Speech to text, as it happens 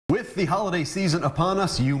With the holiday season upon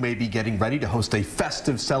us, you may be getting ready to host a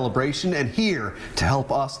festive celebration, and here to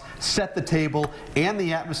help us set the table and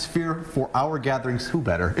the atmosphere for our gatherings, who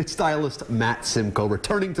better? It's stylist Matt Simko,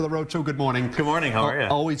 returning to the Rhode Show. Good morning. Good morning. How are you?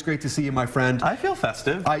 Always great to see you, my friend. I feel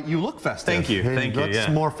festive. You look festive. Thank you. Thank you.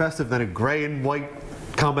 That's more festive than a gray and white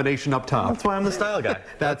combination up top. That's why I'm the style guy.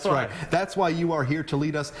 That's right. That's why you are here to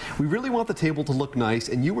lead us. We really want the table to look nice,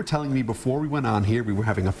 and you were telling me before we went on here, we were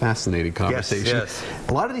having a fascinating conversation. Yes.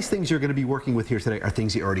 A lot of these things you're going to be working with here today are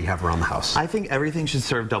things you already have around the house. I think everything should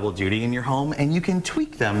serve double duty in your home, and you can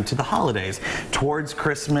tweak them to the holidays, towards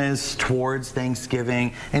Christmas, towards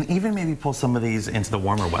Thanksgiving, and even maybe pull some of these into the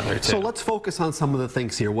warmer weather too. So let's focus on some of the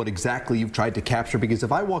things here, what exactly you've tried to capture, because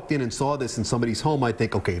if I walked in and saw this in somebody's home, I'd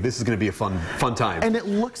think, okay, this is going to be a fun time. And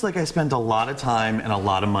it looks like I spent a lot of time and a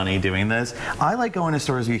lot of money doing this. I like going to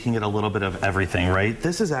stores where you can get a little bit of everything, right?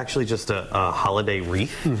 This is actually just a holiday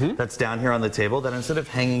wreath that's down here on the table that instead of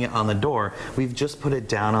hanging it on the door, we've just put it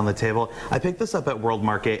down on the table. I picked this up at World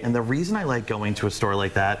Market, and the reason I like going to a store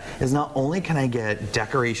like that is not only can I get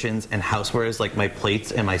decorations and housewares like my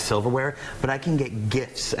plates and my silverware, but I can get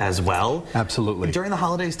gifts as well. Absolutely. During the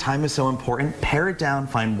holidays, time is so important. Pare it down,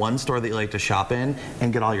 find one store that you like to shop in,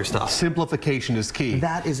 and get all your stuff. Simplification is key.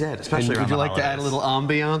 That is it, especially would you like holidays. to add a little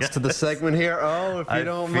ambiance to the segment here? Oh, if you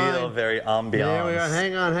don't mind. I feel very ambiance. There we are.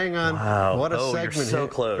 Hang on, hang on. Wow. What a segment. You're so here.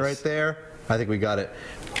 close. Right there. I think we got it.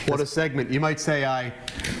 What a segment. You might say I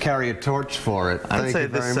carry a torch for it. I'd say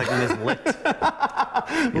this segment is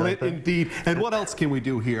lit. Lit indeed. And what else can we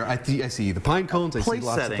do here? I see the pine cones. I see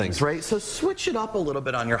lots of things. Right? So switch it up a little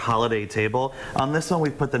bit on your holiday table. On this one,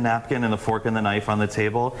 we've put the napkin and the fork and the knife on the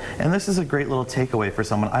table. And this is a great little takeaway for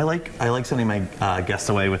someone. I like sending my guests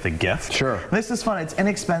away with a gift. Sure. This is fun. It's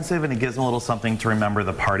inexpensive, and it gives them a little something to remember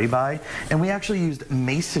the party by. And we actually used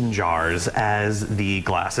mason jars as the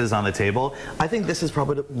glasses on the table. I think this is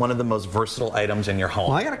probably one of the most versatile items in your home.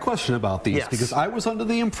 Well, I got a question about these because I was under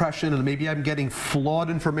the impression, and maybe I'm getting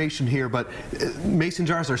flawed information here, but mason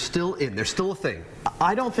jars are still in. They're still a thing.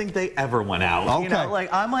 I don't think they ever went out. Okay. You know,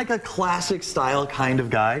 like I'm like a classic style kind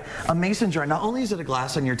of guy. A mason jar, not only is it a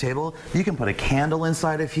glass on your table, you can put a candle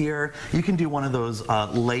inside of here. You can do one of those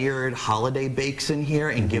layered holiday bakes in here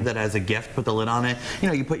and give that as a gift, put the lid on it. You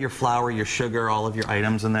know, you put your flour, your sugar, all of your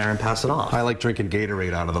items in there and pass it off. I like drinking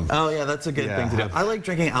Gatorade out of them. Oh yeah, that's a good thing to do. I like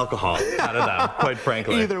drinking alcohol out of them, quite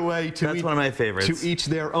frankly. Either way, that's one of my favorites. To each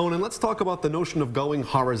their own. And let's talk about the notion of going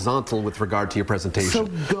horizontal with regard to your presentation. So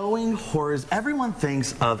going horizontal, everyone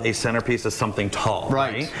thinks of a centerpiece as something tall,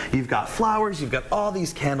 right? You've got flowers, you've got all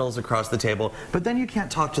these candles across the table, but then you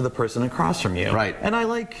can't talk to the person across from you. Right. And I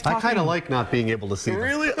kind of like not being able to see them.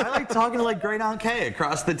 Really? I like talking to like Great Aunt Kay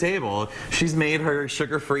across the table. She's made her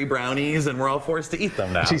sugar-free brownies, and we're all forced to eat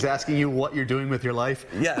them now. She's asking you what you're doing with your life?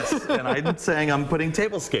 Yes, and I'm saying I'm putting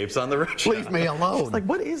tablescapes on the Rhode Show. Leave me alone. She's like,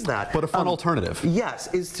 what is that? But a fun alternative.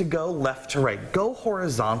 Yes, is to go left to right. Go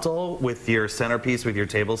horizontal with your centerpiece, with your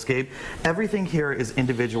tablescape. Everything here is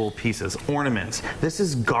individual pieces, ornaments. This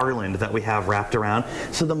is garland that we have wrapped around.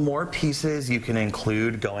 So the more pieces you can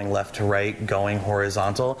include going left to right, going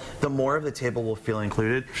horizontal, the more of the table will feel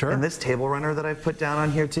included. Sure. And this table runner that I've put down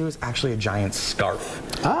on here too is actually a giant scarf.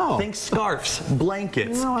 Oh. Think scarves,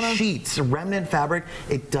 blankets, sheets, remnant fabric.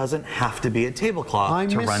 It doesn't have to be a tablecloth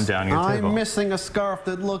to run down your table. I'm missing a scarf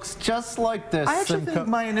that looks just like this. I actually think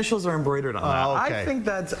my initials are embroidered on that. Okay. I think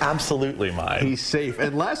that's absolutely mine. He's safe.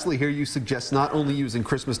 And lastly here, you suggest not only using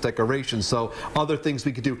Christmas decorations, so other things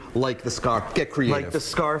we could do, like the scarf. Get creative. Like the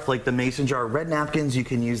scarf, like the mason jar. Red napkins, you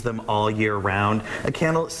can use them all year round. A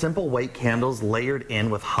candle, simple white candles layered in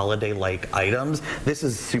with holiday-like items. This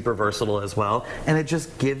is super versatile as well, and it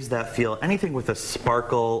just gives that feel. Anything with a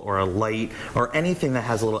sparkle or a light or anything that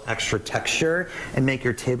has a little extra texture and make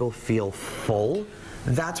your table feel full.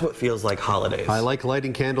 That's what feels like holidays. I like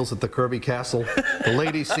lighting candles at the Kirby Castle. The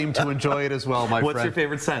ladies seem to enjoy it as well, my friend. What's your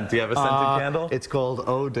favorite scent? Do you have a scented candle? It's called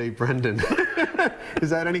Eau de Brendan. Is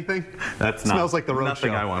that anything? That's not. Smells like the Rhode Show.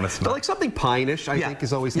 Nothing I want to smell. But like something pine-ish, I think,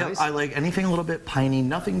 is always nice. I like anything a little bit piney,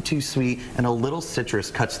 nothing too sweet, and a little citrus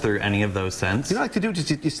cuts through any of those scents. You know what I like to do?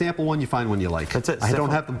 Just you sample one, you find one you like. That's it. I don't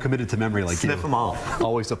have them committed to memory like you. Sniff them all.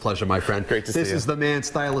 Always a pleasure, my friend. Great to see you. This is the man,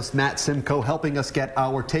 stylist Matt Simko, helping us get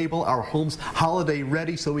our table, our homes holiday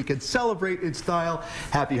ready so we can celebrate in style.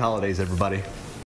 Happy holidays, everybody.